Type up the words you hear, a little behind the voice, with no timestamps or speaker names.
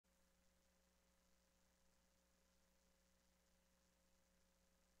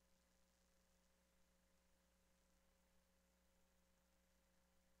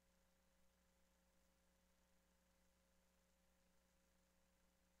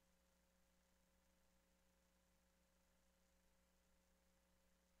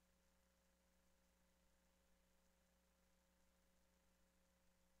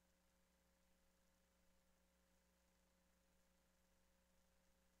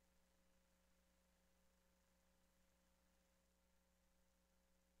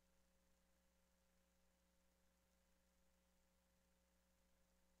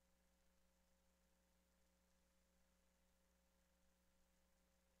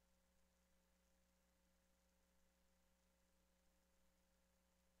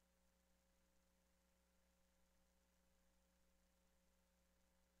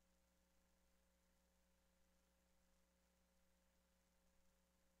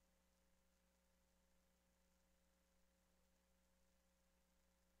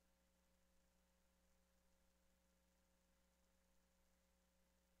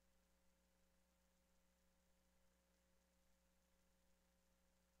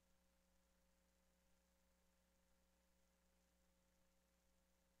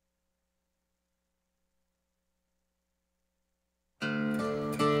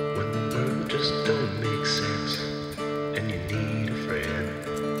just don't make sense, and you need a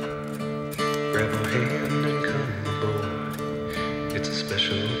friend. Grab a hand and come aboard. It's a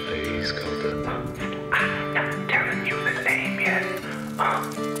special place called the I'm not telling you the name yet.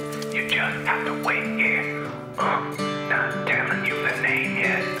 You just have to wait, yeah. Not telling you the name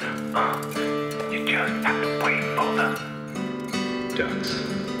yet. You just have to wait for the ducks.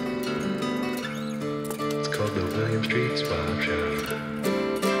 It's called the William Street Swap Shop.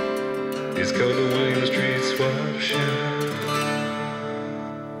 It's called the William Street Swap Shop.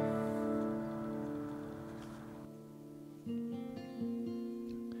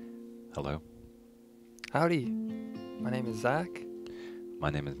 Hello. Howdy. My name is Zach.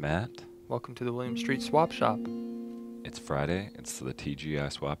 My name is Matt. Welcome to the William Street Swap Shop. It's Friday. It's the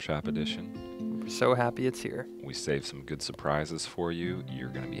TGI Swap Shop edition. We're so happy it's here. We saved some good surprises for you. You're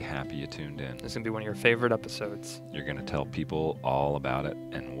going to be happy you tuned in. This is going to be one of your favorite episodes. You're going to tell people all about it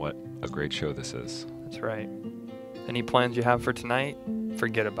and what a great show this is. That's right. Any plans you have for tonight,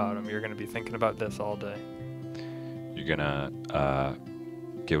 forget about them. You're going to be thinking about this all day. You're going to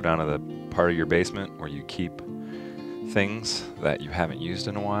go down to the part of your basement where you keep things that you haven't used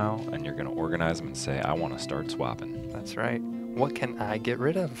in a while, and you're going to organize them and say, I want to start swapping. That's right. What can I get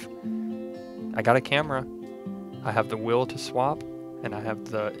rid of? I got a camera. I have the will to swap, and I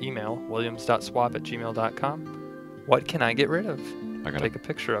have the email, williams.swap@gmail.com. What can I get rid of? I gotta take a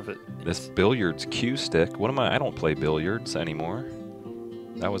picture of it. This billiards cue stick. What am I don't play billiards anymore.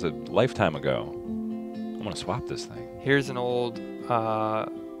 That was a lifetime ago. I'm going to swap this thing. Here's an old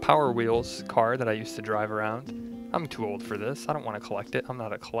Power Wheels car that I used to drive around. I'm too old for this. I don't want to collect it. I'm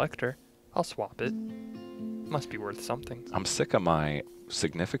not a collector. I'll swap it. Must be worth something. I'm sick of my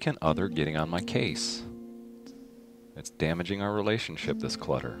significant other getting on my case. It's damaging our relationship, this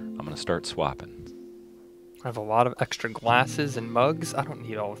clutter. I'm going to start swapping. I have a lot of extra glasses and mugs. I don't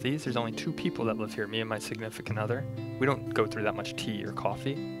need all of these. There's only 2 people that live here, me and my significant other. We don't go through that much tea or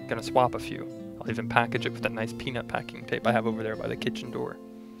coffee. Gonna swap a few. I'll even package it with that nice peanut packing tape I have over there by the kitchen door.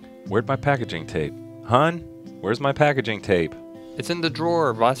 Where'd my packaging tape? Hun? Where's my packaging tape? It's in the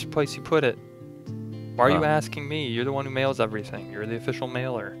drawer, last place you put it. Why are you asking me? You're the one who mails everything. You're the official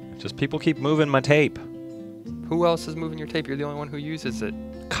mailer. Just people keep moving my tape. Who else is moving your tape? You're the only one who uses it.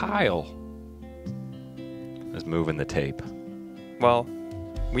 Kyle is moving the tape. Well,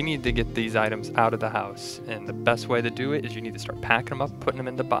 we need to get these items out of the house, and the best way to do it is you need to start packing them up, putting them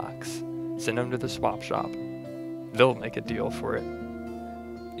in the box, send them to the swap shop. They'll make a deal for it.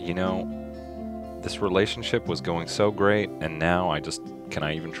 You know, this relationship was going so great, and now can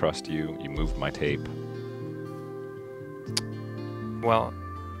I even trust you? You moved my tape. Well,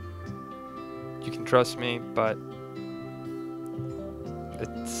 you can trust me, but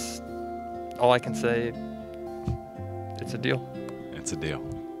it's all I can say. It's a deal. It's a deal.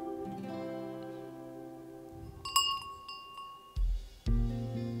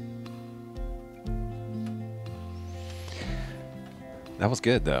 That was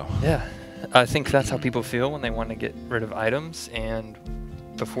good, though. Yeah. I think that's how people feel when they want to get rid of items, and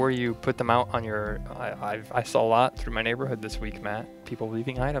before you put them out on your... I saw a lot through my neighborhood this week, Matt. People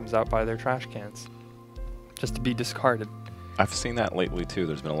leaving items out by their trash cans just to be discarded. I've seen that lately, too.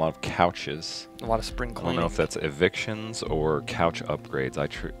 There's been a lot of couches. A lot of spring I cleaning. don't know if that's evictions or couch upgrades. I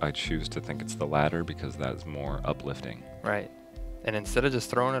choose to think it's the latter because that is more uplifting. Right. And instead of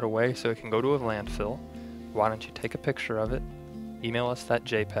just throwing it away so it can go to a landfill, why don't you take a picture of it, email us that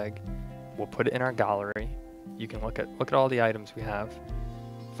JPEG, we'll put it in our gallery. You can look at all the items we have,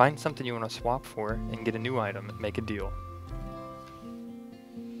 find something you want to swap for, and get a new item and make a deal.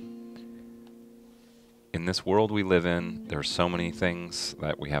 In this world we live in, there are so many things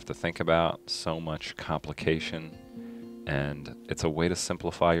that we have to think about, so much complication, and it's a way to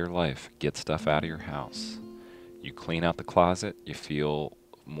simplify your life. Get stuff out of your house. You clean out the closet, you feel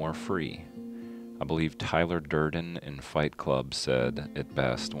more free. I believe Tyler Durden in Fight Club said it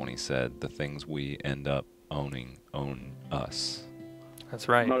best when he said, the things we end up owning own us. That's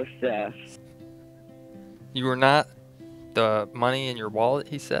right. Most You are not the money in your wallet,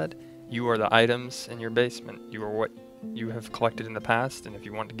 he said. You are the items in your basement. You are what you have collected in the past, and if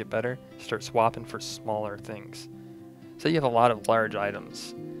you want to get better, start swapping for smaller things. Say you have a lot of large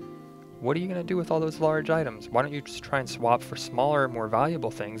items. What are you going to do with all those large items? Why don't you just try and swap for smaller, more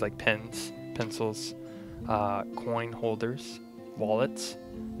valuable things like pens, pencils, coin holders, wallets,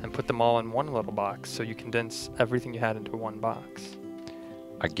 and put them all in one little box so you condense everything you had into one box.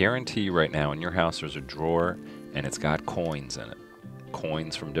 I guarantee you right now in your house there's a drawer and it's got coins in it.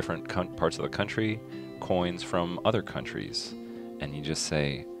 Coins from different parts of the country, coins from other countries. And you just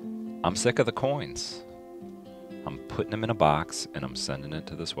say, I'm sick of the coins. I'm putting them in a box and I'm sending it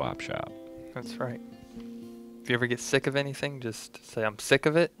to the swap shop. That's right. If you ever get sick of anything, just say, I'm sick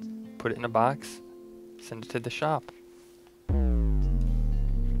of it, put it in a box, send it to the shop.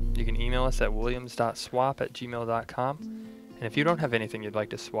 You can email us at williams.swap@gmail.com. And if you don't have anything you'd like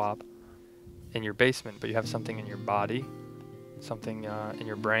to swap in your basement, but you have something in your body, something in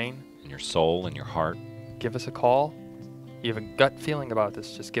your brain, In your soul, in your heart. give us a call. You have a gut feeling about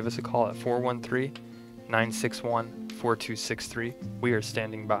this, just give us a call at 413-961-4263. We are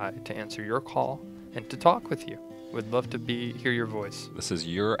standing by to answer your call and to talk with you. We'd love to hear your voice. This is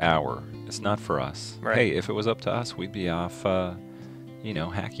your hour. It's not for us. Right. Hey, if it was up to us, we'd be off,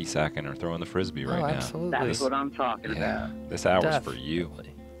 hacky sacking or throwing the frisbee right now. Absolutely. That's what I'm talking about. This hour's for you.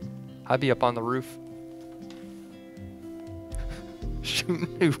 Definitely. I'd be up on the roof shooting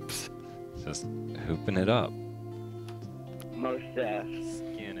hoops. Just hooping it up. Most def.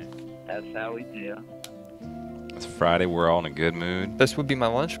 Skin it. That's how we do. It's Friday. We're all in a good mood. This would be my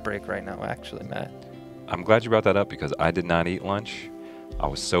lunch break right now, actually, Matt. I'm glad you brought that up because I did not eat lunch. I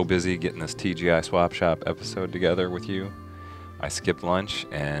was so busy getting this TGI Swap Shop episode together with you. I skipped lunch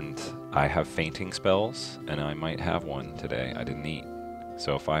and I have fainting spells and I might have one today. I didn't eat.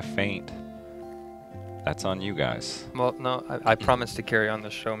 So if I faint, that's on you guys. Well, no, I promised to carry on the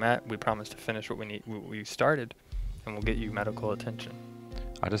show, Matt. We promised to finish what we started, and we'll get you medical attention.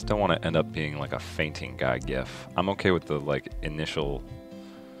 I just don't want to end up being like a fainting guy gif. I'm okay with the initial,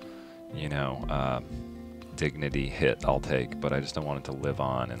 dignity hit I'll take, but I just don't want it to live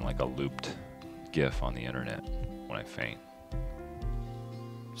on in like a looped gif on the internet when I faint.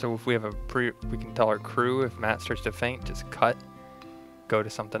 So if we have we can tell our crew if Matt starts to faint, just cut, go to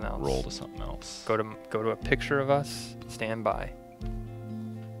something else. Roll to something else. Go to a picture of us, stand by.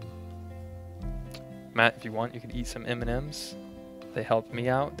 Matt, if you want, you could eat some M&Ms. They help me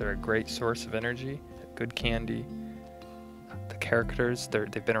out. They're a great source of energy, good candy. The characters,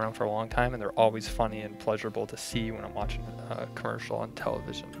 they've been around for a long time, and they're always funny and pleasurable to see when I'm watching a commercial on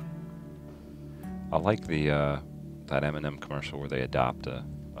television. I like that M&M commercial where they adopt a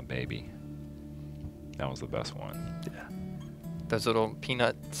baby. That was the best one. Yeah. Those little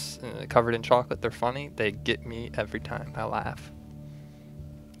peanuts covered in chocolate, they're funny. They get me every time. I laugh.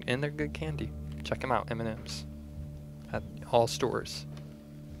 And they're good candy. Check them out, M&Ms. At all stores.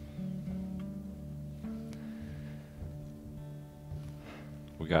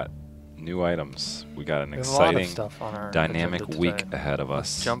 We got new items. We got an We have a lot of exciting, stuff on our dynamic agenda week today. ahead of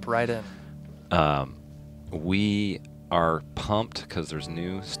Let's us. jump right in. We are pumped because there's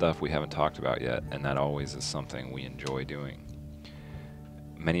new stuff we haven't talked about yet, and that always is something we enjoy doing.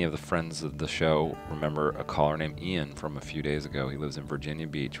 Many of the friends of the show remember a caller named Ian from a few days ago. He lives in Virginia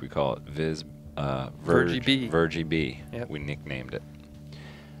Beach. We call it Virgie B. Virgie B. Yep. We nicknamed it.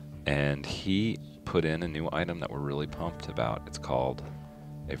 And he put in a new item that we're really pumped about. It's called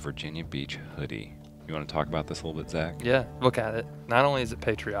a Virginia Beach hoodie. You want to talk about this a little bit, Zach? Yeah, look at it. Not only is it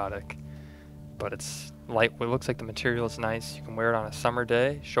patriotic, but it's light. It looks like the material is nice. You can wear it on a summer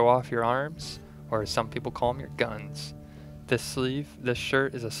day, show off your arms, or as some people call them, your guns. This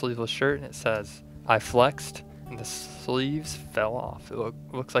shirt is a sleeveless shirt, and it says, I flexed, and the sleeves fell off. It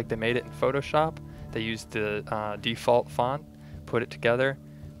looks like they made it in Photoshop. They used the default font, put it together.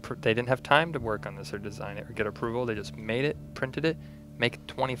 They didn't have time to work on this or design it or get approval. They just made it, printed it, make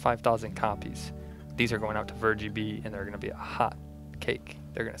 25,000 copies. These are going out to Virgie B, and they're going to be a hot cake.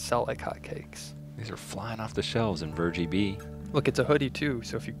 They're going to sell like hotcakes. These are flying off the shelves in Virgie B. Look, it's a hoodie too,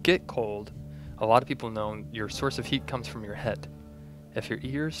 so if you get cold, a lot of people know your source of heat comes from your head. If your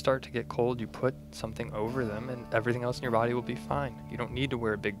ears start to get cold, you put something over them and everything else in your body will be fine. You don't need to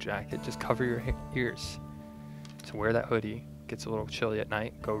wear a big jacket, just cover your ears. So wear that hoodie. Gets a little chilly at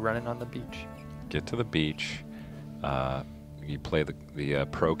night, go running on the beach. Get to the beach. You play the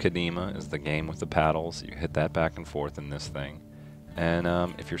Pro Kadima is the game with the paddles. You hit that back and forth in this thing. And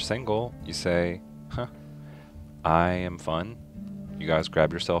if you're single, you say, I am fun. You guys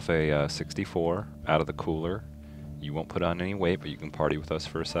grab yourself a 64 out of the cooler. You won't put on any weight, but you can party with us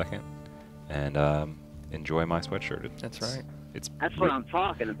for a second and enjoy my sweatshirt. That's right. That's what I'm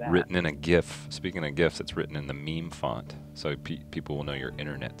talking about. Written in a GIF. Speaking of GIFs, it's written in the meme font, so people will know you're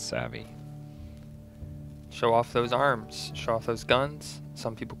internet savvy. Show off those arms. Show off those guns.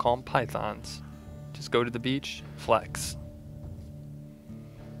 Some people call them pythons. Just go to the beach, flex.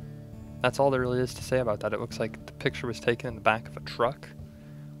 That's all there really is to say about that. It looks like the picture was taken in the back of a truck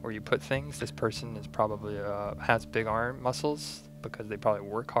where you put things. This person is probably has big arm muscles because they probably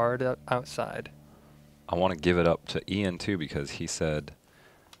work hard outside. I want to give it up to Ian too because he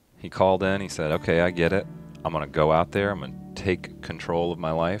called in, he said, okay, I get it. I'm going to go out there, I'm going to take control of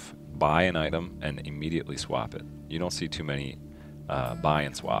my life, buy an item, and immediately swap it. You don't see too many buy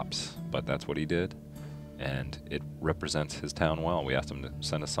and swaps but that's what he did. And it represents his town well. We asked him to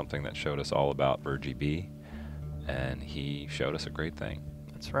send us something that showed us all about Virgie B, and he showed us a great thing.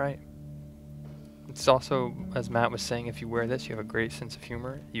 That's right. It's also, as Matt was saying, if you wear this, you have a great sense of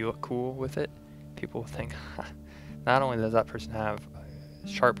humor. You look cool with it. People will think, not only does that person have a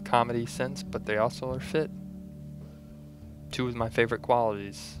sharp comedy sense, but they also are fit. Two of my favorite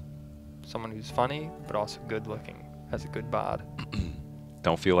qualities. Someone who's funny, but also good looking, has a good bod.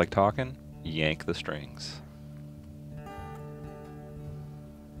 Don't feel like talking? Yank the strings.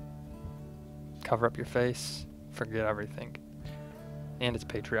 Cover up your face, forget everything. And it's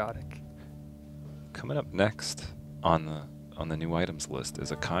patriotic. Coming up next on the new items list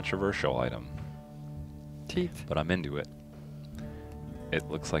is a controversial item, Teeth. but I'm into it. It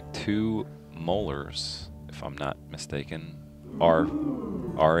looks like 2 molars, if I'm not mistaken,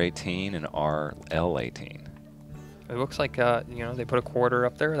 R18 and RL18. It looks like, they put a quarter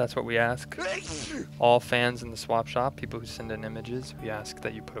up there. That's what we ask. All fans in the swap shop, people who send in images, we ask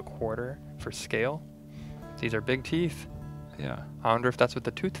that you put a quarter for scale. These are big teeth. Yeah. I wonder if that's what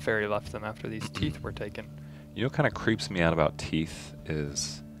the tooth fairy left them after these teeth were taken. You know what kind of creeps me out about teeth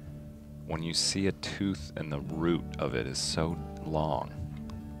is when you see a tooth and the root of it is so long.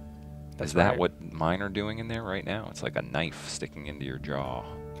 That's Is that right. what mine are doing in there right now? It's like a knife sticking into your jaw.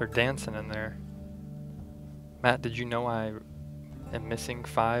 They're dancing in there. Matt, did you know I am missing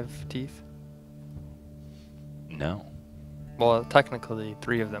 5 teeth? No. Well, technically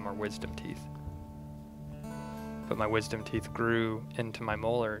 3 of them are wisdom teeth. But my wisdom teeth grew into my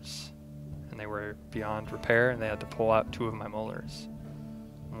molars, and they were beyond repair, and they had to pull out 2 of my molars.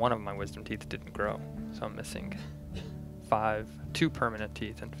 One of my wisdom teeth didn't grow, so I'm missing 2 permanent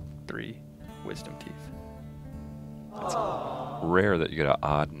teeth and 3 wisdom teeth. It's rare that you get an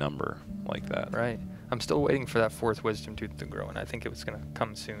odd number like that. Right. I'm still waiting for that 4th wisdom tooth to grow, and I think it was going to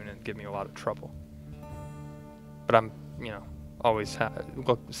come soon and give me a lot of trouble. But I'm, always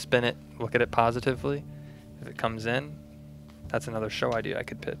spin it, look at it positively. If it comes in, that's another show idea I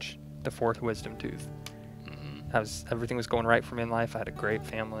could pitch. The 4th wisdom tooth. Everything was going right for me in life. I had a great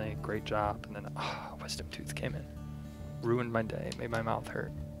family, great job, and then wisdom tooth came in. Ruined my day, made my mouth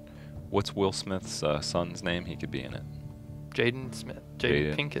hurt. What's Will Smith's son's name? He could be in it. Jaden Smith.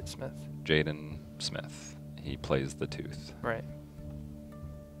 Jaden. Pinkett Smith. Jaden Smith. He plays the tooth. Right.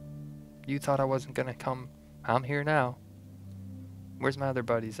 You thought I wasn't going to come. I'm here now. Where's my other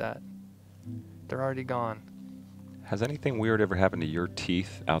buddies at? They're already gone. Has anything weird ever happened to your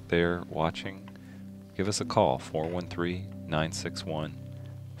teeth out there watching? Give us a call,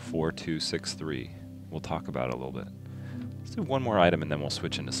 413-961-4263. We'll talk about it a little bit. Let's do one more item and then we'll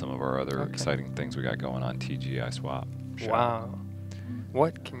switch into some of our other exciting things we got going on TGI Swap Shop. Wow.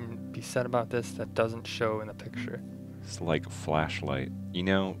 What can be said about this that doesn't show in the picture? It's like a flashlight.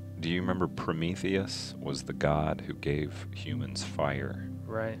 Do you remember Prometheus was the god who gave humans fire?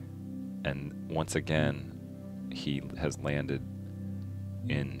 Right. And once again, he has landed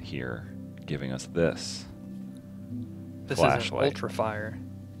in here giving us this. This flashlight. is an ultra fire.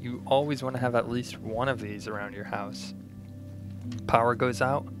 You always want to have at least one of these around your house. Power goes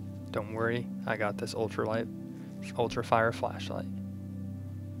out, don't worry, I got this ultra fire flashlight.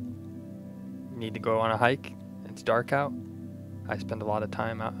 You need to go on a hike, it's dark out. I spend a lot of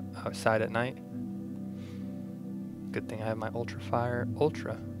time outside at night. Good thing I have my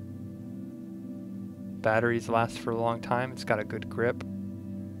ultra. Batteries last for a long time, it's got a good grip.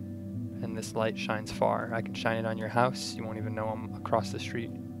 And this light shines far. I can shine it on your house, you won't even know I'm across the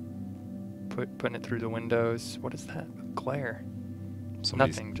street. Putting it through the windows. What is that? A glare.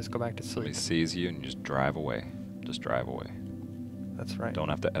 Nothing, just go back to Somebody sleep. sees you and you just drive away. Just drive away. That's right. Don't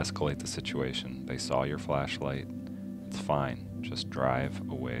have to escalate the situation. They saw your flashlight. It's fine. Just drive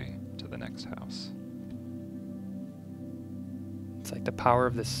away to the next house. It's like the power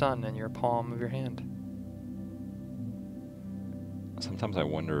of the sun in your palm of your hand. Sometimes I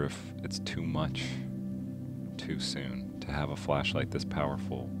wonder if it's too much too soon to have a flashlight this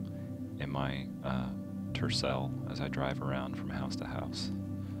powerful in my Tercel as I drive around from house to house,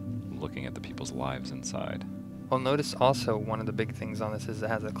 looking at the people's lives inside. Well, notice also one of the big things on this is it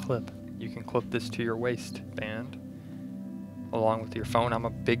has a clip. You can clip this to your waistband along with your phone. I'm a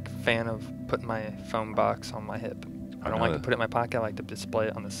big fan of putting my phone box on my hip. I don't like to put it in my pocket. I like to display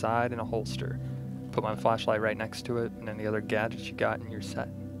it on the side in a holster. Put my flashlight right next to it and any other gadgets you got and you're set.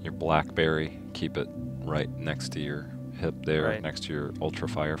 Your BlackBerry, keep it right next to your hip there, Right. next to your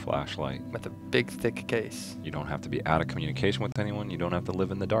ultra-fire flashlight. With a big, thick case. You don't have to be out of communication with anyone. You don't have to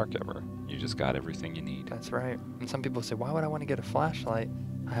live in the dark ever. You just got everything you need. That's right. And some people say, why would I want to get a flashlight?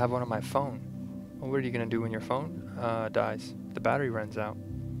 I have one on my phone. Well, what are you going to do when your phone dies? The battery runs out.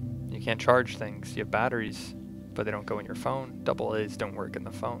 You can't charge things. You have batteries, but they don't go in your phone. AA's don't work in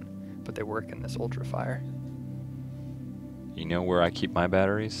the phone, but they work in this Ultrafire. You know where I keep my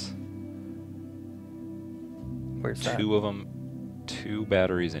batteries? Where's that? Two of them, 2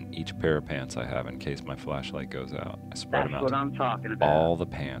 batteries in each pair of pants I have in case my flashlight goes out. I spread That's them what out I'm talking about. all the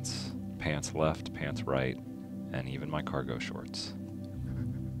pants. Pants left, pants right, and even my cargo shorts.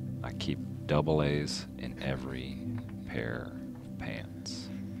 I keep AA's in every pair of pants.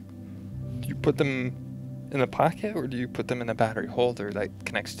 Do you put them in a pocket, or do you put them in a battery holder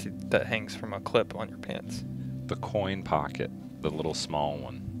that hangs from a clip on your pants? The coin pocket, the little small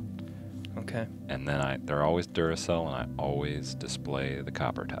one. Okay. And then they're always Duracell, and I always display the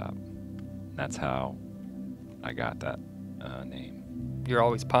copper top. That's how I got that name. You're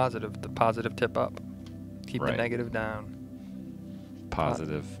always positive. The positive tip up. Keep the Right. negative down.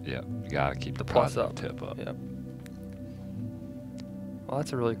 Positive, yeah. You gotta keep the plus positive up. tip up. Yep. Well,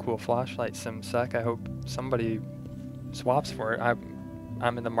 that's a really cool flashlight, SimSec. I hope somebody swaps for it.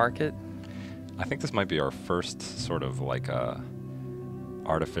 I'm in the market. I think this might be our first sort of like a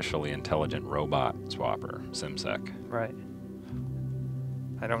artificially intelligent robot swapper, SimSec. Right.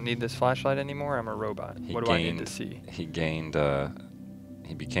 I don't need this flashlight anymore. I'm a robot. What do I need to see? He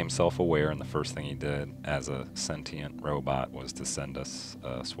became self-aware, and the first thing he did as a sentient robot was to send us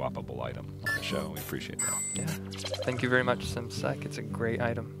a swappable item on the show. We appreciate that. Yeah. Thank you very much, SimSec. It's a great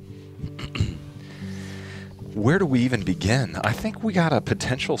item. Where do we even begin? I think we got a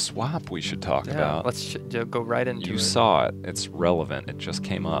potential swap we should talk about. Let's go right into You it. saw it. It's relevant. It just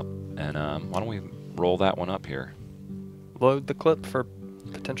came up. And why don't we roll that one up here? Load the clip for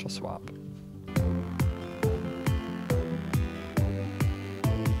potential swap.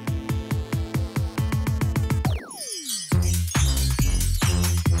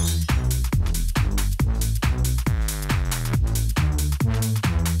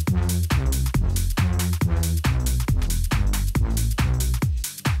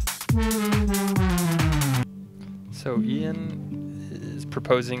 So Ian is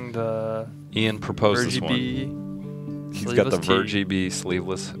proposing the Ian proposed this one. RGB He's got the sleeveless tee. VerGB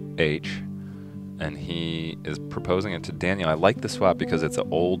sleeveless H, and he is proposing it to Daniel. I like the swap because it's a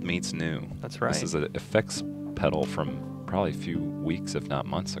old meets new. That's right. This is an effects pedal from probably a few weeks, if not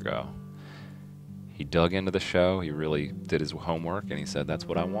months ago. He dug into the show. He really did his homework, and he said, "That's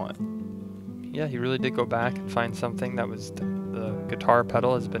what I want." Yeah, he really did go back and find something that was the guitar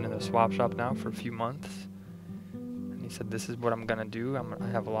pedal has been in the swap shop now for a few months. And he said, this is what I'm going to do. I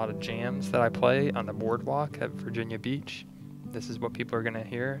have a lot of jams that I play on the boardwalk at Virginia Beach. This is what people are going to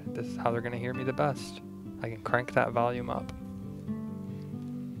hear. This is how they're going to hear me the best. I can crank that volume up.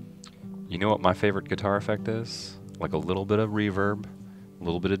 You know what my favorite guitar effect is? Like a little bit of reverb, a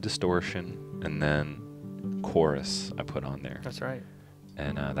little bit of distortion, and then chorus I put on there. That's right.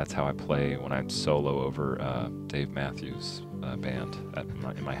 And that's how I play when I solo over Dave Matthews' band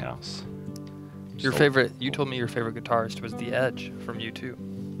in my house. Your So- favorite, you told me your favorite guitarist was The Edge from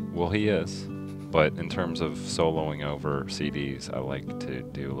U2. Well, he is. But in terms of soloing over CDs, I like to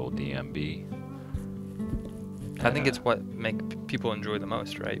do a little DMB. I think it's what make people enjoy the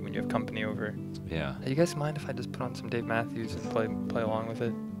most, right? When you have company over. Yeah. Hey, you guys mind if I just put on some Dave Matthews and play along with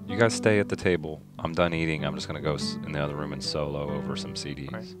it? You guys stay at the table. I'm done eating. I'm just going to go in the other room and solo over some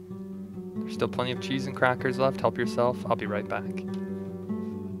CDs. Right. There's still plenty of cheese and crackers left. Help yourself. I'll be right back.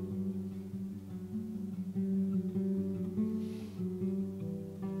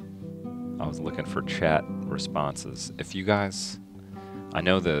 I was looking for chat responses. If you guys, I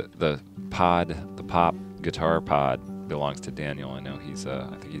know the pop guitar pod belongs to Daniel. I know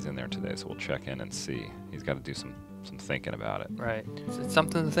I think he's in there today, so we'll check in and see. He's got to do some thinking about it. Right. It's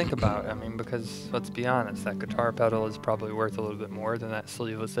something to think about. I mean, because let's be honest, that guitar pedal is probably worth a little bit more than that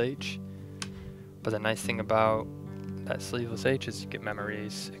sleeveless H. But the nice thing about that sleeveless H is you get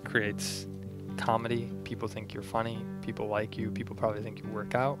memories. It creates comedy. People think you're funny. People like you. People probably think you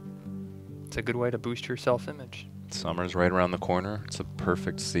work out. It's a good way to boost your self-image. Summer's right around the corner. It's a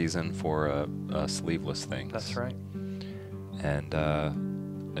perfect season for sleeveless things. That's right. And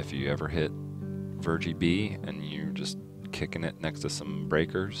if you ever hit VerGB and you're just kicking it next to some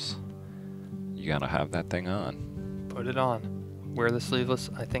breakers, you gotta have that thing on. Put it on. Wear the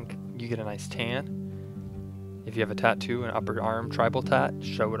sleeveless. I think you get a nice tan. If you have a tattoo, an upper arm tribal tat,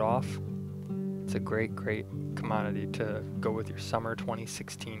 show it off. It's a great, great commodity to go with your summer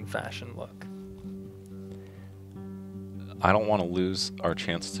 2016 fashion look. I don't want to lose our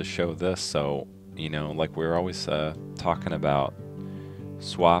chance to show this, so, like we're always talking about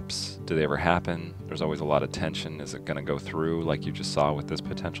swaps. Do they ever happen? There's always a lot of tension. Is it going to go through like you just saw with this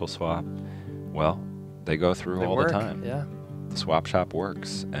potential swap? Well, they go through They all work, the time. Yeah. the swap shop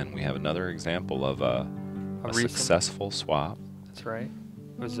works, and we have another example of a recent- successful swap That's right.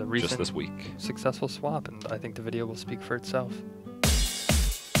 It was a recent just this week. successful swap, and I think the video will speak for itself.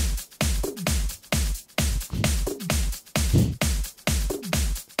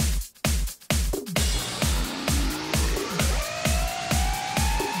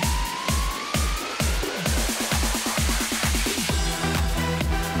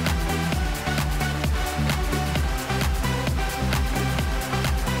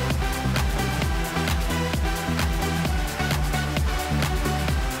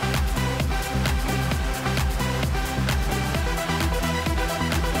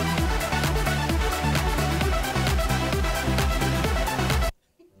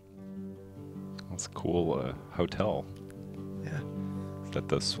 That's a cool hotel. Yeah. Is that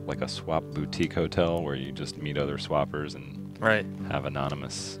this like a swap boutique hotel where you just meet other swappers and Right. have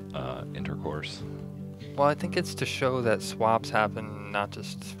anonymous intercourse? Well, I think it's to show that swaps happen not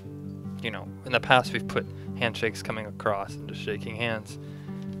just, in the past we've put handshakes coming across and just shaking hands.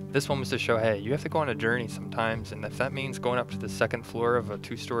 This one was to show, hey, you have to go on a journey sometimes, and if that means going up to the second floor of a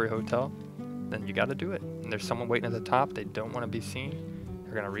 2-story hotel, then you got to do it. And there's someone waiting at the top, they don't want to be seen.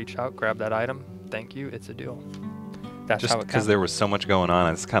 They're going to reach out, grab that item, thank you, it's a deal. That's Just how it because there was so much going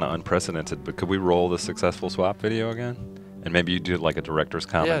on, it's kind of unprecedented, but could we roll the successful swap video again? And maybe you do like a director's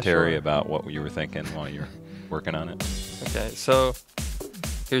commentary sure. about what you were thinking while you're working on it. Okay, so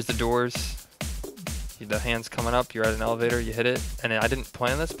here's the doors. The hand's coming up, you're at an elevator, you hit it, and I didn't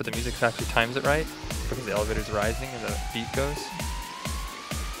plan this, but the music actually times it right because the elevator's rising and the beat goes.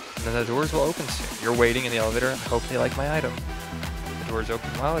 And then the doors will open soon. You're waiting in the elevator, I hope they like my item. The doors open,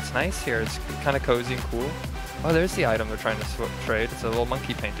 wow, it's nice here, it's kind of cozy and cool. Oh, there's the item they're trying to trade, it's a little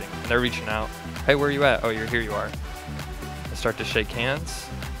monkey painting, and they're reaching out. Hey, where are you at? Oh, here you are. They start to shake hands,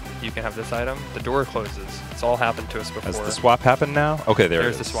 you can have this item, the door closes. It's all happened to us before. Has the swap happened now? Okay,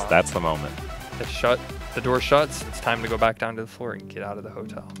 There's it the is. swap. That's the moment. The door shuts, it's time to go back down to the floor and get out of the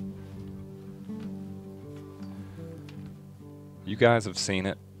hotel. You guys have seen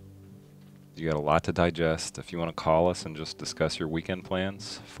it. You got a lot to digest. If you want to call us and just discuss your weekend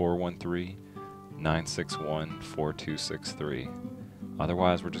plans, 413-961-4263.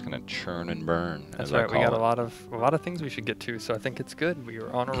 Otherwise, we're just going to churn and burn. That's as I right, we call got it. a lot of things we should get to, so I think it's good. We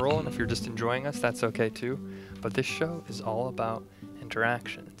are on a roll, and if you're just enjoying us, that's okay too. But this show is all about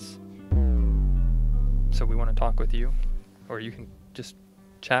interactions. So we want to talk with you, or you can just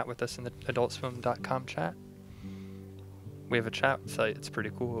chat with us in the adultswim.com chat. We have a chat site, it's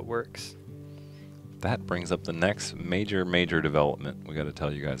pretty cool, it works. That brings up the next major development we got to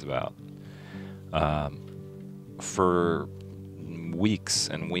tell you guys about. For weeks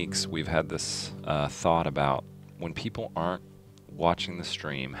and weeks, we've had this thought about when people aren't watching the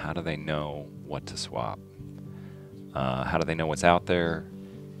stream, how do they know what to swap? How do they know what's out there?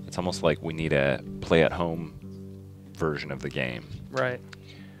 It's almost like we need a play-at-home version of the game. Right.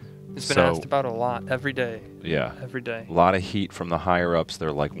 It's been So- asked about a lot, every day, Yeah. every day. A lot of heat from the higher-ups.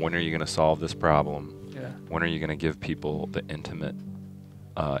 They're like, when are you going to solve this problem? Yeah. When are you going to give people the intimate,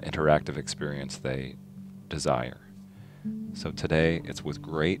 interactive experience they desire? So today, it's with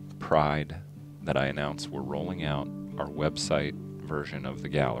great pride that I announce we're rolling out our website version of the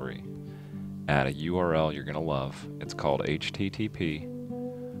gallery at a URL you're going to love. It's called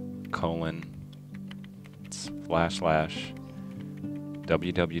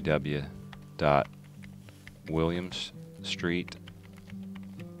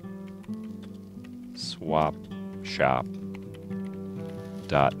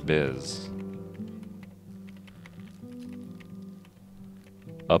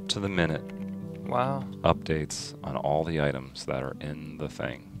Up to the minute Wow. updates on all the items that are in the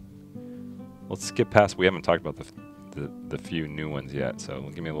thing. Let's skip past. We haven't talked about the few new ones yet, so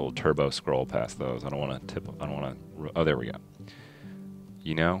give me a little turbo scroll past those. I don't want to tip. I don't want to. Oh, there we go.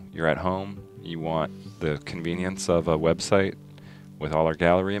 You're at home. You want the convenience of a website with all our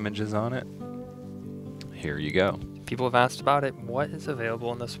gallery images on it. Here you go. People have asked about it. What is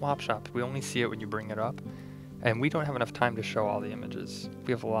available in the swap shop? We only see it when you bring it up. And we don't have enough time to show all the images.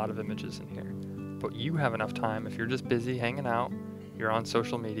 We have a lot of images in here. But you have enough time if you're just busy hanging out, you're on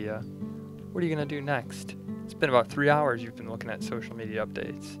social media. What are you going to do next? It's been about 3 hours you've been looking at social media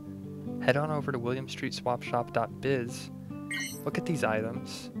updates. Head on over to Williamsstreetswapshop.biz, look at these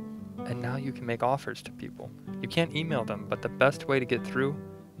items, and now you can make offers to people. You can't email them, but the best way to get through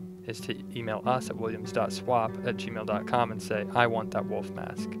is to email us at williams.swap@gmail.com and say, I want that wolf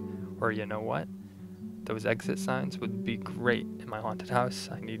mask. Or you know what? Those exit signs would be great in my haunted house.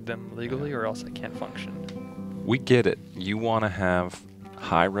 I need them legally or else I can't function. We get it. You want to have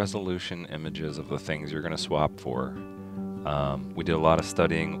high resolution images of the things you're going to swap for, We did a lot of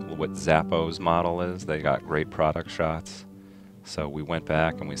studying what Zappos model is. They got great product shots. So we went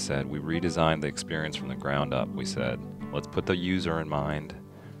back and we said, we redesigned the experience from the ground up. We said, let's put the user in mind,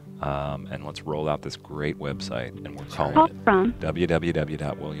 and let's roll out this great website. And we're calling it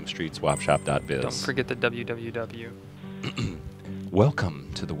www.williamsstreetswapshop.biz. Don't forget the www.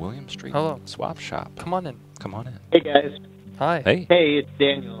 Welcome to the William Street Hello. Swap Shop. Come on in. Come on in. Hey guys. Hi. Hey. Hey, it's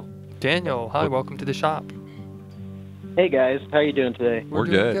Daniel. Daniel, hi. Welcome to the shop. Hey guys, how you doing today? We're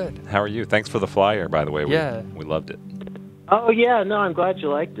doing good. good. How are you? Thanks for the flyer, by the way. Yeah. We loved it. Oh yeah, no, I'm glad you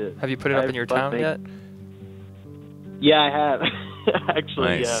liked it. Have you put it up in your town yet? Yeah, I have.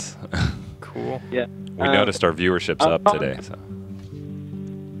 Actually, Nice. Cool. yeah. We noticed our viewership's up today. So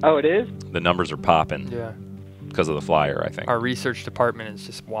Oh, it is? the numbers are popping Yeah. because of the flyer, I think. Our research department is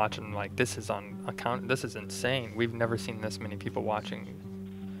just watching like this is on account. This is insane. We've never seen this many people watching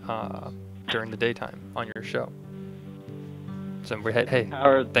during the daytime on your show. So we had, hey,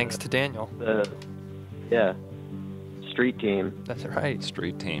 thanks to Daniel. Yeah, street team. That's right.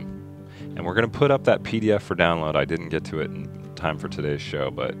 Street team. And we're going to put up that PDF for download. I didn't get to it in time for today's show,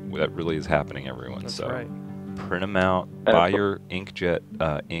 but that really is happening, everyone. That's so right. print them out. Buy your inkjet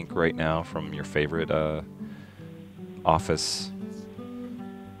ink right now from your favorite Office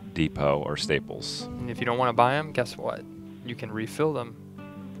Depot or Staples. And if you don't want to buy them, guess what? You can refill them.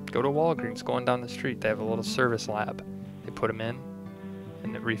 Go to Walgreens, going down the street. They have a little service lab. They put them in,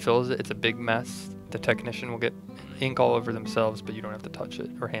 and it refills it. It's a big mess. The technician will get ink all over themselves, but you don't have to touch it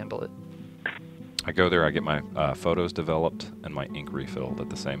or handle it. I go there, I get my photos developed and my ink refilled at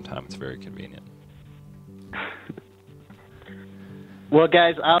the same time. It's very convenient. Well,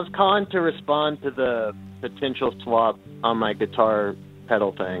 guys, I was calling to respond to the potential swap on my guitar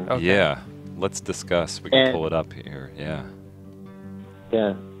pedal thing. Okay. Yeah, let's discuss. We can pull it up here. Yeah.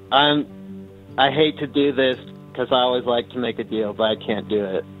 Yeah. I hate to do this because I always like to make a deal, but I can't do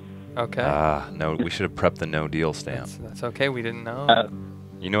it. Okay. No, we should have prepped the no deal stamp. That's okay. We didn't know.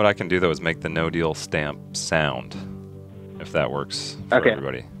 You know what I can do, though, is make the no deal stamp sound, if that works for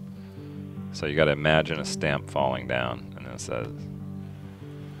everybody. So you got to imagine a stamp falling down, and then it says...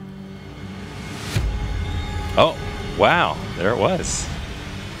 Oh, wow, there it was.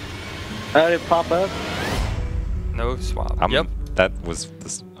 Did it pop up? No swap. Yep. That was...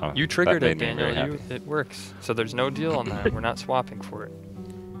 You triggered it, that made me very Daniel. happy. It works. So there's no deal on that. We're not swapping for it.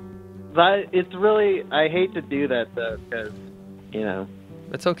 But it's really, I hate to do that though, because, you know.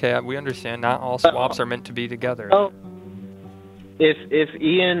 It's okay. We understand. Not all swaps are meant to be together. Oh, if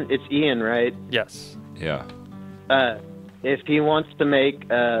Ian, it's Ian, right? Yes. Yeah. If he wants to make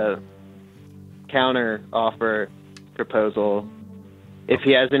a counter offer proposal, if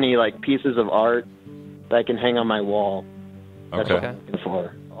he has any like pieces of art that I can hang on my wall, that's what I'm looking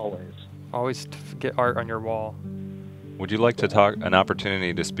for, always. Always get art on your wall. Would you like to an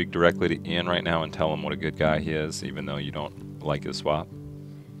opportunity to speak directly to Ian right now and tell him what a good guy he is, even though you don't like his swap?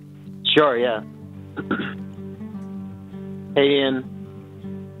 Sure, yeah. Hey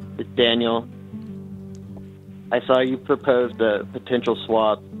Ian, it's Daniel. I saw you proposed a potential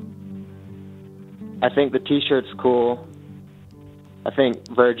swap. I think the t-shirt's cool. I think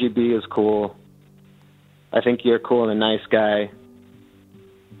Virgie B is cool. I think you're cool and a nice guy.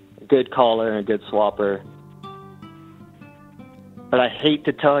 A good caller and a good swapper. But I hate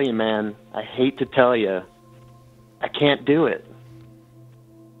to tell you, man. I hate to tell you. I can't do it.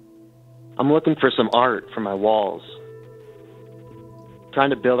 I'm looking for some art for my walls. Trying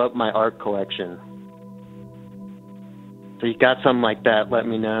to build up my art collection. So you got something like that, let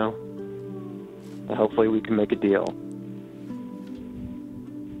me know. And hopefully we can make a deal.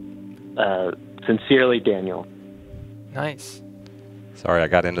 Sincerely, Daniel. Nice. Sorry, I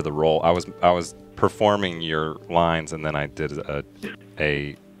got into the role. I was performing your lines, and then I did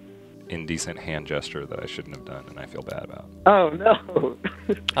a indecent hand gesture that I shouldn't have done, and I feel bad about. Oh no!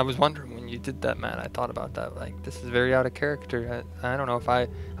 I was wondering when you did that, man. I thought about that. Like, this is very out of character. I don't know if I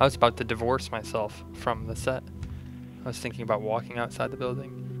was about to divorce myself from the set. I was thinking about walking outside the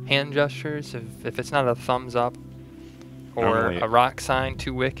building. Hand gestures, if it's not a thumbs up or Normally, a rock sign,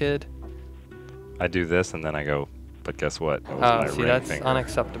 too wicked. I do this, and then I go, but guess what? It was my See, ring that's finger.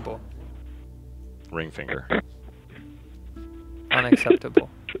 unacceptable. Ring finger. Unacceptable.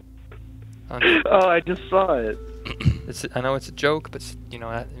 Oh, I just saw it. I know it's a joke, but you know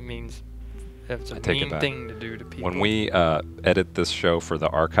that means it's a take it mean back. thing to do to people. When we edit this show for the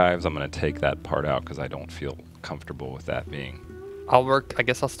archives, I'm going to take that part out because I don't feel comfortable with that being. I'll work. I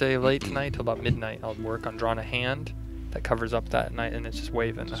guess I'll stay late tonight till about midnight. I'll work on drawing a hand that covers up that night, and it's just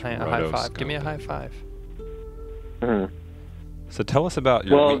waving a high five. Give me a high five. Mm-hmm. So tell us about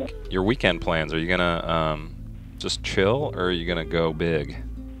your weekend plans. Are you gonna Just chill, or are you gonna go big?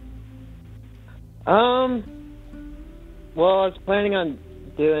 Well, I was planning on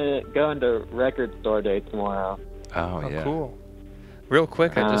going to record store day tomorrow. Oh, Oh, yeah. cool. Real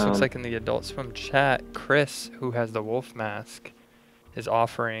quick, it just looks Um, like in the Adult Swim chat, Chris, who has the wolf mask, is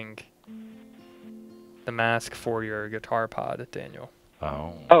offering the mask for your guitar pod, Daniel.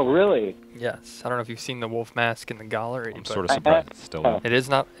 Oh. Oh, really? Yes. I don't know if you've seen the wolf mask in the gallery, I'm but sort of surprised. It's still up. it is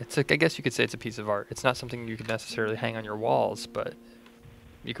not. It's I guess you could say it's a piece of art. It's not something you could necessarily hang on your walls, but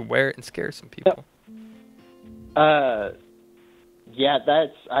you could wear it and scare some people. Yeah,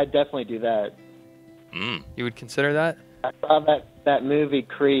 I'd definitely do that. Mm. You would consider that? I saw that movie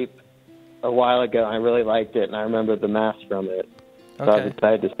Creep a while ago, and I really liked it, and I remember the mask from it. So I Okay. was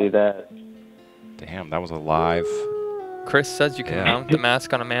excited to see that. Damn, that was a live. Chris says you can Yeah. mount the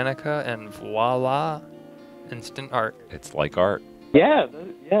mask on a mannequin and voila, instant art. It's like art. Yeah,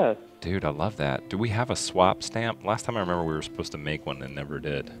 yeah. Dude, I love that. Do we have a swap stamp? Last time I remember we were supposed to make one and never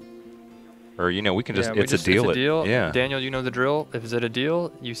did. Or, we can just, Yeah, we it's a deal. It's a deal. Yeah. Daniel, you know the drill. If it's a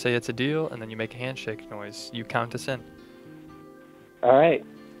deal, you say it's a deal, and then you make a handshake noise. You count us in. All right.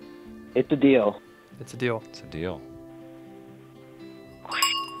 It's a deal. It's a deal. It's a deal.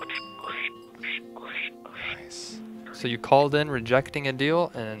 Nice. So you called in rejecting a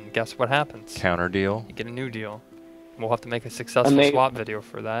deal, and guess what happens? Counter deal. You get a new deal. We'll have to make a successful Amazing. swap video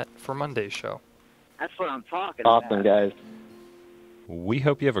for that for Monday's show. That's what I'm talking Awesome, about. guys. We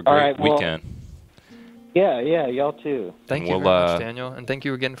hope you have a All great right, well- weekend. Yeah, y'all too. Thank And you we'll, very much, Daniel, and thank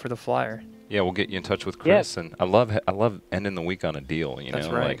you again for the flyer. Yeah, we'll get you in touch with Chris. And I love ending the week on a deal, That's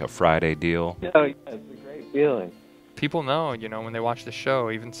right. like a Friday deal. Oh, yeah, it's a great feeling. People know, when they watch the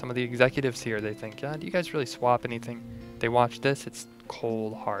show, even some of the executives here, they think, yeah, do you guys really swap anything? They watch this, it's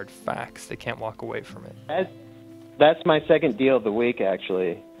cold, hard facts. They can't walk away from it. That's my second deal of the week,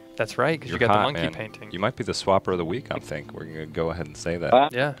 actually. That's right, because you You're got hot, the monkey man. painting. You might be the swapper of the week, I think. We're going to go ahead and say that. Wow.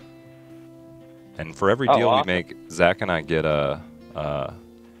 Yeah. And for every Oh, deal awesome. we make, Zach and I get a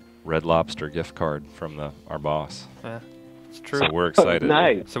Red Lobster gift card from our boss. Yeah, it's true. So we're excited.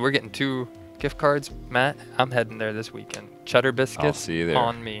 Nice. So we're getting 2 gift cards. Matt, I'm heading there this weekend. Cheddar biscuits see you there.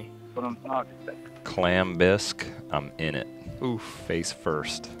 on me. That's what I'm talking about. Clam bisque, I'm in it. Oof. Face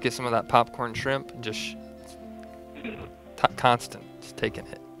first. Get some of that popcorn shrimp. Just constant. Just taking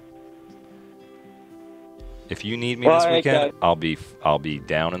it. If you need me Well, this all right, weekend, guys. I'll be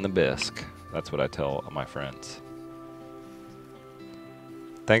down in the bisque. That's what I tell my friends.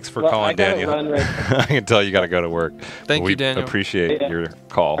 Thanks for Well, I calling, gotta Daniel. run right I can tell you got to go to work. Thank we you, Daniel. appreciate Yeah. your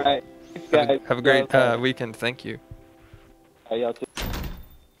call. All right. Thanks, guys. Have a great Bye. weekend. Thank you. Y'all too.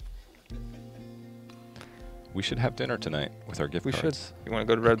 We should have dinner tonight with our gift We should. cards. You want to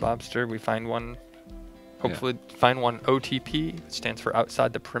go to Red Lobster? We find one. Hopefully, find one OTP. It stands for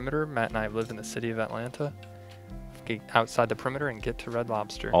Outside the Perimeter. Matt and I live in the city of Atlanta. Get outside the perimeter and get to Red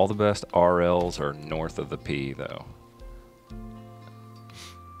Lobster. All the best RLs are north of the P, though.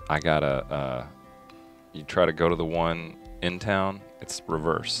 I gotta, you try to go to the one in town, it's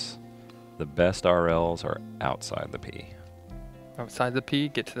reverse. The best RLs are outside the P. Outside the P,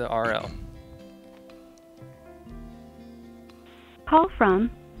 get to the RL. Call from.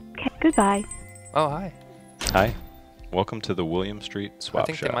 Okay, goodbye. Oh, hi. Hi. Welcome to the William Street I Swap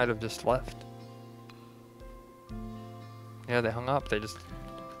think Shop. they might have just left. Yeah, they hung up.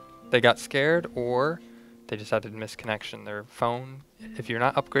 They got scared, or they just had a misconnection. Their phone, if you're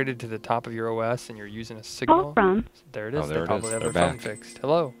not upgraded to the top of your OS and you're using a Call signal, from. there it is. Oh, there They it probably is. have They're their phone back. fixed.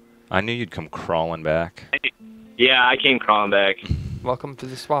 Hello. I knew you'd come crawling back. Yeah, I came crawling back. Welcome to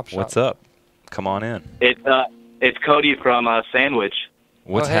the swap shop. What's up? Come on in. It's Cody from Sandwich.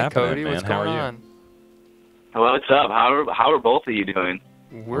 What's hey, happening, Cody, man? What's How going are you? on? What's up? How are both of you doing?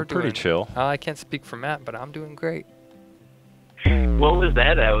 We're pretty doing, chill. I can't speak for Matt, but I'm doing great. What was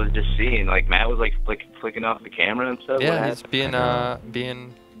that I was just seeing? Like Matt was like flicking off the camera and stuff. Yeah, What he's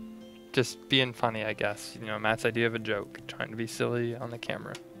happened? being funny, I guess. Matt's idea of a joke, trying to be silly on the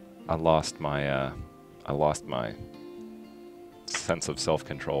camera. I lost my sense of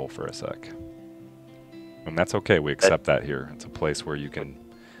self-control for a sec. And that's okay. We accept that here. It's a place where you can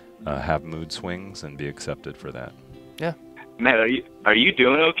have mood swings and be accepted for that. Yeah. Matt, are you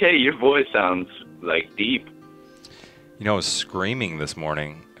doing okay? Your voice sounds like deep. I was screaming this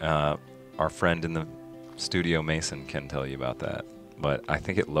morning. Our friend in the studio, Mason, can tell you about that. But I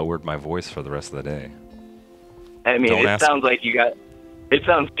think it lowered my voice for the rest of the day. I mean, Don't it ask- sounds like you got. It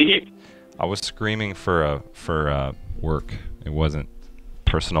sounds deep. I was screaming for work. It wasn't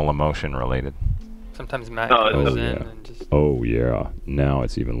personal emotion related. Sometimes Matt Oh, goes oh, in yeah. and just. Oh yeah, now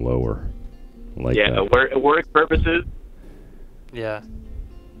it's even lower. Like Yeah, that. work purposes. Yeah.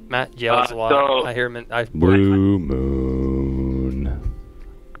 Matt yells a lot. So- I hear him. Blue moon.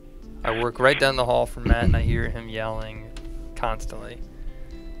 I work right down the hall from Matt, and I hear him yelling constantly.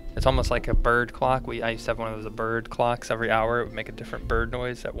 It's almost like a bird clock. I used to have one of those bird clocks. Every hour it would make a different bird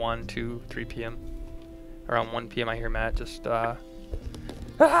noise at 1, 2, 3 p.m. Around 1 p.m. I hear Matt just ah!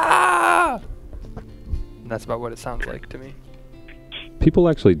 And that's about what it sounds like to me. People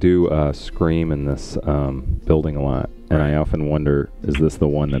actually do scream in this building a lot, and I often wonder, is this the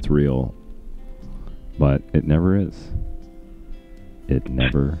one that's real? But it never is. It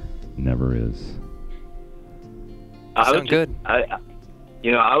never is. Sound good. I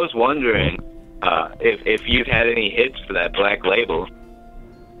was wondering if you've had any hits for that Black Label.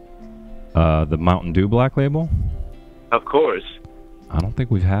 The Mountain Dew Black Label? Of course. I don't think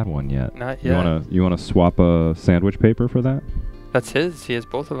we've had one yet. Not yet. You wanna swap a sandwich paper for that? That's his. He has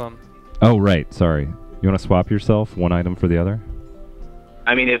both of them. Oh right, sorry. You wanna swap yourself one item for the other?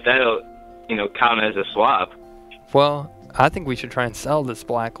 I mean, if that'll, count as a swap. Well, I think we should try and sell this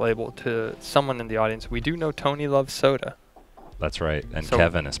Black Label to someone in the audience. We do know Tony loves soda. That's right, and So-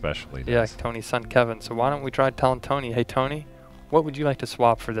 Kevin especially does. Yeah, Tony's son Kevin. So why don't we try telling Tony, hey Tony, what would you like to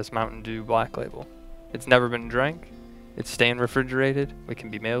swap for this Mountain Dew Black Label? It's never been drank. It's staying refrigerated. It can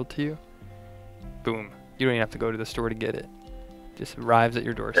be mailed to you. Boom. You don't even have to go to the store to get it. Just arrives at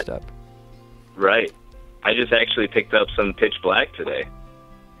your doorstep. Right. I just actually picked up some Pitch Black today.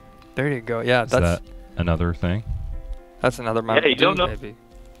 There you go. Yeah, Is that another thing? that's another Mountain you Dew, don't know- baby.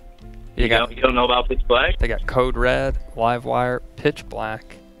 You don't know about Pitch Black? They got Code Red, Livewire, Pitch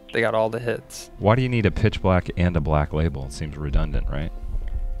Black. They got all the hits. Why do you need a pitch black and a black label? It seems redundant, right?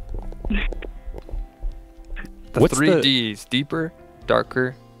 The What's 3 the- Ds, deeper,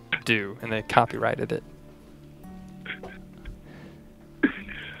 darker, dew, and they copyrighted it.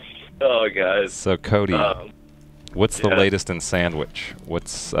 Oh, guys. So Cody, what's the yeah. latest in sandwich?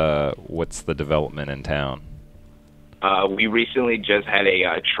 What's the development in town? We recently just had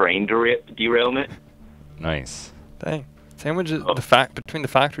a train derailment. Nice. Dang. Sandwiches, Oh. between the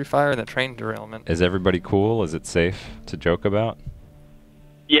factory fire and the train derailment. Is everybody cool? Is it safe to joke about?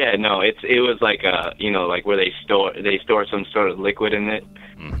 Yeah, no, it was like like where they store some sort of liquid in it,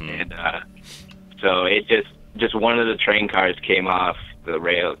 Mm-hmm. and so it just one of the train cars came off the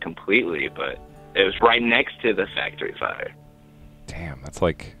rail completely, but it was right next to the factory fire. Damn, that's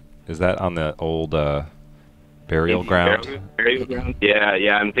like, is that on the old burial ground? Burial ground?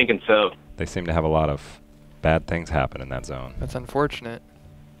 Yeah, I'm thinking so. They seem to have a lot of bad things happen in that zone. That's unfortunate.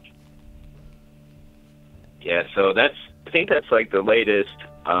 Yeah, so I think that's like the latest.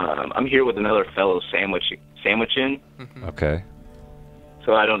 I'm here with another fellow sandwichin', Okay.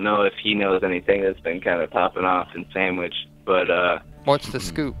 so I don't know if he knows anything that's been kind of popping off in sandwich, but What's the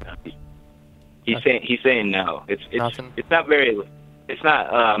scoop? he's saying no. It's Nothing? it's not very. It's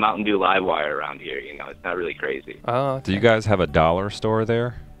not Mountain Dew Livewire around here. It's not really crazy. Oh, okay. Do you guys have a dollar store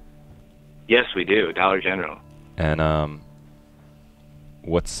there? Yes, we do. Dollar General. And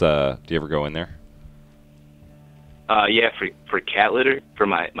what's do you ever go in there? Yeah, for cat litter for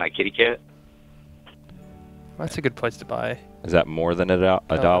my kitty cat. That's a good place to buy. Is that more than a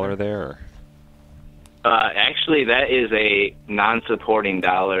dollar there? Or? Actually, that is a non-supporting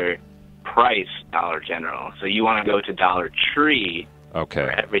dollar price, Dollar General. So you want to go to Dollar Tree Okay.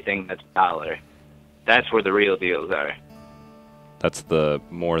 for everything that's dollar. That's where the real deals are. That's the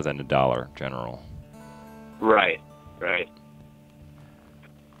more than a dollar general. Right.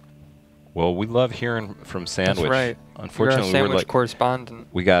 Well, we love hearing from Sandwich. That's right. Unfortunately, You're our sandwich we're like, correspondent.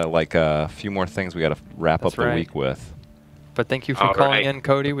 we got like a few more things we got to wrap That's up the right. week with. But thank you for All calling right. in,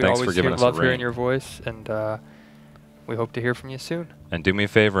 Cody. We Thanks for always giving us a love hearing ring. your voice, and we hope to hear from you soon. And do me a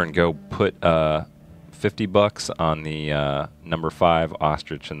favor and go put $50 on the number 5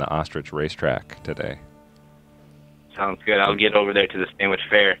 ostrich in the ostrich racetrack today. Sounds good. I'll get over there to the sandwich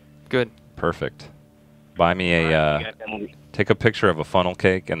fair. Good. Perfect. Buy me All right, a you got them- take a picture of a funnel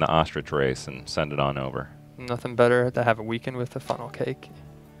cake and the ostrich race and send it on over. Nothing better to have a weekend with a funnel cake.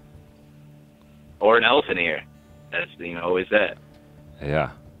 or an elephant ear. That's always that. Yeah.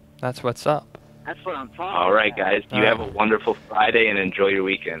 That's what's up. That's what I'm talking All right, about. guys. You have a wonderful Friday and enjoy your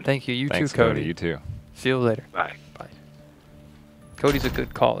weekend. Thank you. You Thanks, too, Cody. You too. See you later. Bye. Bye. Cody's a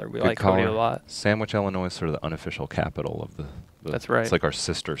good caller. We Good like Cody a caller. lot. Sandwich, Illinois is sort of the unofficial capital of the That's right. It's like our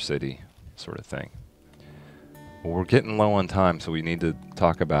sister city sort of thing. Well, we're getting low on time, so we need to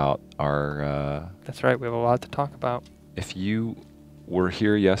talk about our... That's right. We have a lot to talk about. if you were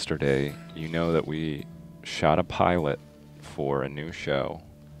here yesterday, you know that we shot a pilot for a new show.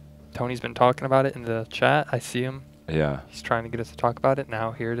 Tony's been talking about it in the chat. I see him. Yeah. He's trying to get us to talk about it.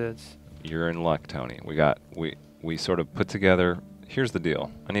 Now here it is. You're in luck, Tony. We sort of put together, here's the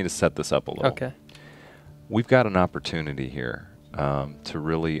deal. I need to set this up a little. Okay. We've got an opportunity here to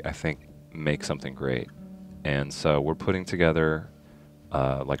really, I think, make something great. And so we're putting together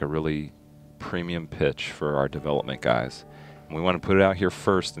like a really premium pitch for our development guys. And we want to put it out here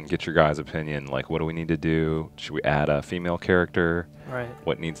first and get your guys' opinion. Like, what do we need to do? Should we add a female character? Right.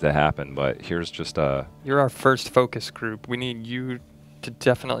 What needs to happen? But here's just a... You're our first focus group. We need you to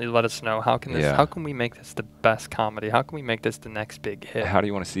definitely let us know how can this, Yeah. how can we make this the best comedy? How can we make this the next big hit? How do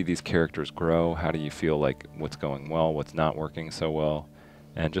you want to see these characters grow? How do you feel like what's going well, what's not working so well?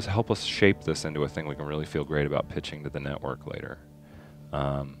 And just help us shape this into a thing we can really feel great about pitching to the network later.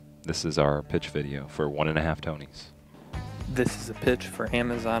 This is our pitch video for 1.5 Tonys. This is a pitch for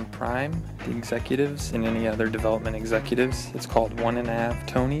Amazon Prime, the executives, and any other development executives. It's called 1.5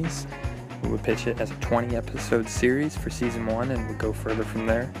 Tonys. We would pitch it as a 20-episode series for season 1, and we'll go further from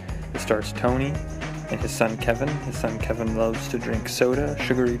there. It stars Tony and his son Kevin. His son Kevin loves to drink soda,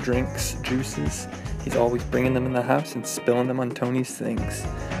 sugary drinks, juices. He's always bringing them in the house and spilling them on Tony's things.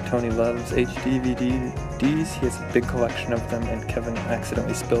 Tony loves HDVDs. He has a big collection of them, and Kevin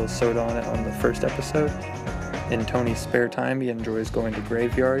accidentally spills soda on it on the first episode. In Tony's spare time, he enjoys going to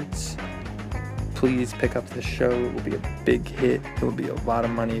graveyards. Please pick up this show. It will be a big hit. It will be a lot of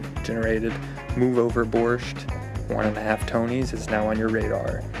money generated. Move over, Borscht. 1.5 Tonys is now on your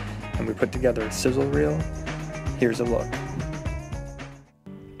radar. And we put together a sizzle reel. Here's a look.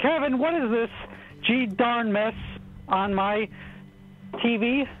 Kevin, what is this darn mess on my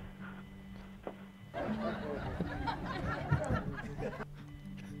TV?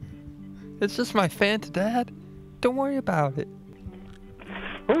 It's just my Fanta, Dad. Don't worry about it.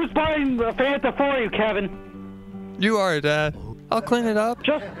 Who's buying the Fanta for you, Kevin? You are, Dad. I'll clean it up.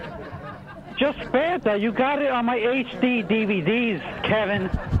 Just Fanta. You got it on my HD DVDs, Kevin.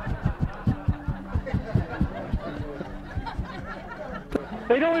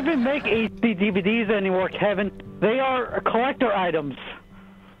 They don't even make HD DVDs anymore, Kevin. They are collector items.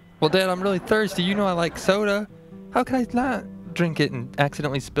 Well, Dad, I'm really thirsty. You know I like soda. How can I not drink it and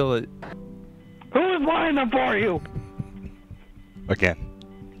accidentally spill it? Who is buying them for you? Again.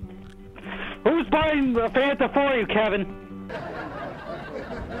 Who's buying the Fanta for you, Kevin?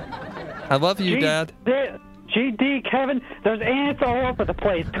 I love you, Dad. GD, Kevin, there's ants all over the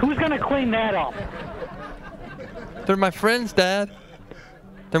place. Who's going to clean that up? They're my friends, Dad.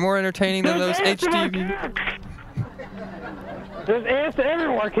 They're more entertaining than those HD. There's ants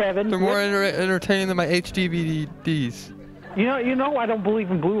everywhere, Kevin. They're more entertaining than my HD DVDs. You know, I don't believe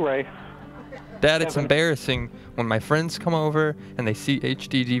in Blu-ray. Dad, it's embarrassing when my friends come over and they see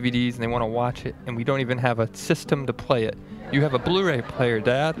HD DVDs and they want to watch it, and we don't even have a system to play it. You have a Blu-ray player,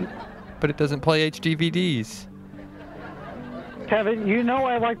 Dad, but it doesn't play HD DVDs. Kevin, you know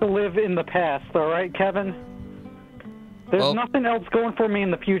I like to live in the past, all right, Kevin? There's nothing else going for me in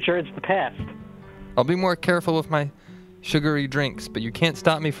the future. It's the past. I'll be more careful with my sugary drinks, but you can't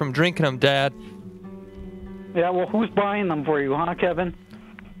stop me from drinking them, Dad. Yeah, well, who's buying them for you, huh, Kevin?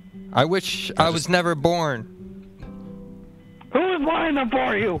 I wish I was never born. Who is buying them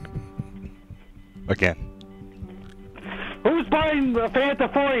for you? Again. Who's buying the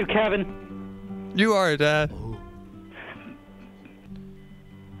Fanta for you, Kevin? You are, Dad.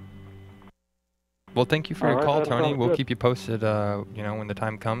 Well, thank you for your call, Tony. We'll keep you posted, you know, when the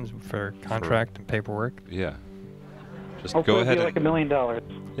time comes for contract and paperwork. Yeah. Just Hopefully go ahead it'll and... be like $1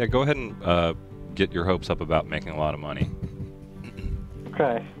 million. Yeah, go ahead and get your hopes up about making a lot of money.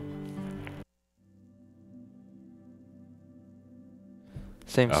 Okay.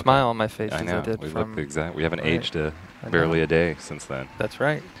 Same smile on my face I as know. I did We from... look the exact. We haven't aged barely a day since then. That's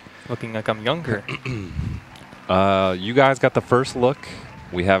right. Looking like I'm younger. You guys got the first look.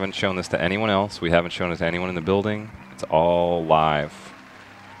 We haven't shown this to anyone else. We haven't shown it to anyone in the building. It's all live.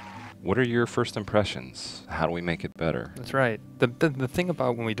 What are your first impressions? How do we make it better? That's right. The thing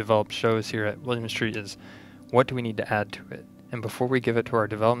about when we develop shows here at William Street is what do we need to add to it? And before we give it to our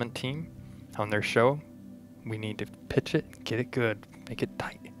development team on their show, we need to pitch it, get it good, make it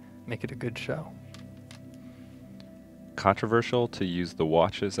tight, make it a good show. Controversial to use the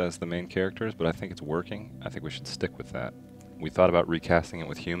watches as the main characters, but I think it's working. I think we should stick with that. We thought about recasting it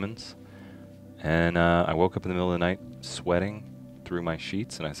with humans, and I woke up in the middle of the night sweating through my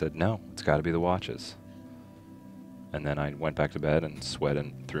sheets, and I said, no, it's got to be the watches. And then I went back to bed and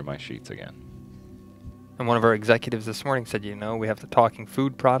sweated through my sheets again. And one of our executives this morning said, you know, we have the talking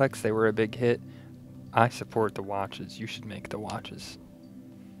food products. They were a big hit. I support the watches. You should make the watches.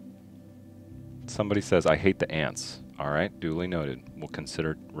 Somebody says, I hate the ants. All right, duly noted. We'll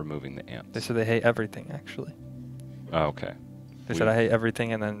consider removing the ants. They said they hate everything, actually. Oh, okay. They said, I hate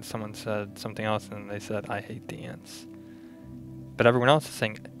everything, and then someone said something else, and they said, I hate the ants. But everyone else is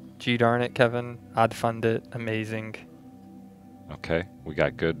saying, gee darn it, Kevin, I'd fund it, amazing. Okay, we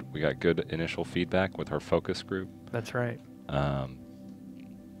got good initial feedback with our focus group. That's right. 1.5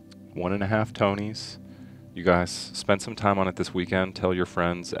 Tonys. You guys spend some time on it this weekend. Tell your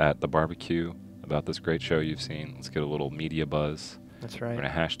friends at the barbecue about this great show you've seen. Let's get a little media buzz. That's right. We're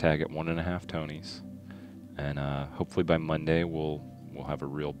gonna hashtag it 1.5 Tonys, and hopefully by Monday we'll have a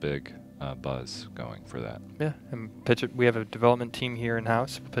real big buzz going for that. Yeah, and pitch it. We have a development team here in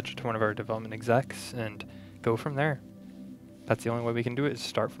house. We'll pitch it to one of our development execs and go from there. That's the only way we can do it, is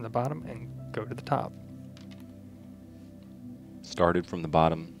start from the bottom and go to the top. Started from the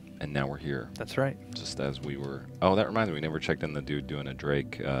bottom, and now we're here. That's right. Just as we were. Oh, that reminds me, we never checked in the dude doing a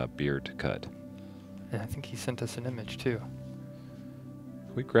Drake beard cut. And I think he sent us an image too.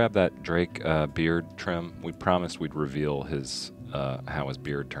 If we grab that Drake beard trim, we promised we'd reveal his how his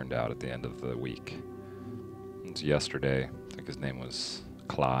beard turned out at the end of the week. It was yesterday. I think his name was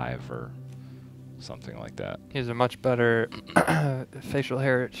Clive or something like that. He has a much better facial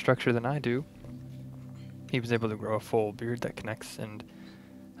hair structure than I do. He was able to grow a full beard that connects, and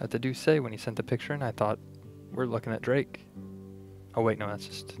I have to do say, when he sent the picture in, I thought, we're looking at Drake. Oh wait, no, that's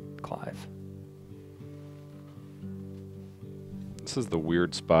just Clive. This is the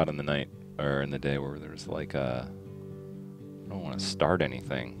weird spot in the night, or in the day, where there's like I don't want to start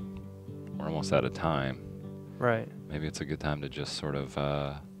anything. We're almost out of time. Right. Maybe it's a good time to just sort of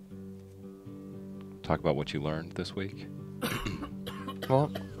talk about what you learned this week.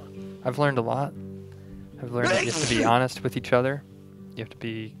 Well, I've learned a lot. I've learned that you have to be honest with each other. You have to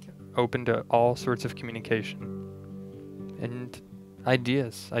be open to all sorts of communication. And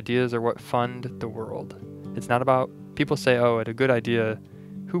ideas. Ideas are what fund the world. It's not about, people say, oh, at a good idea,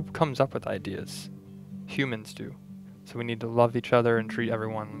 who comes up with ideas? Humans do. So we need to love each other and treat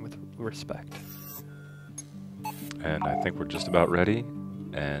everyone with respect. And I think we're just about ready.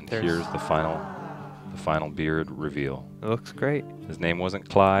 And here's the final beard reveal. It looks great. His name wasn't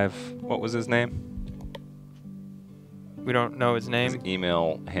Clive. What was his name? We don't know his name. His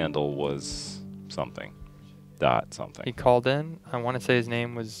email handle was something. Dot something. He called in. I want to say his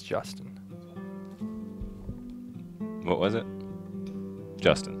name was Justin. What was it?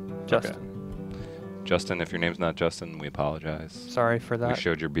 Justin. Justin. Okay. Justin, if your name's not Justin, we apologize. Sorry for that. We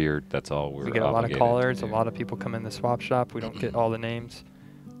showed your beard. That's all we're We get a lot of callers. A A lot of people come in the swap shop. We don't get all the names,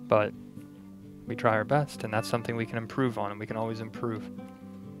 but we try our best, and that's something we can improve on, and we can always improve.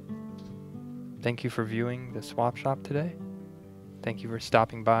 Thank you for viewing the swap shop today. Thank you for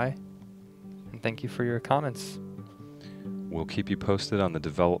stopping by, and thank you for your comments. We'll keep you posted on the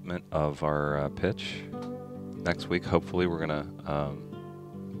development of our pitch. Next week, hopefully, we're going to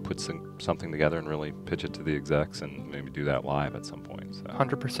put something together and really pitch it to the execs and maybe do that live at some point. So.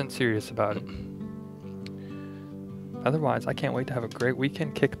 100% serious about it. Otherwise, I can't wait to have a great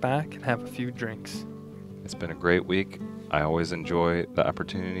weekend, kick back, and have a few drinks. It's been a great week. I always enjoy the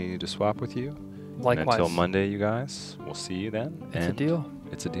opportunity to swap with you. Likewise. And until Monday, you guys, we'll see you then. It's a deal.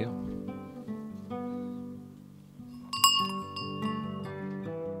 It's a deal.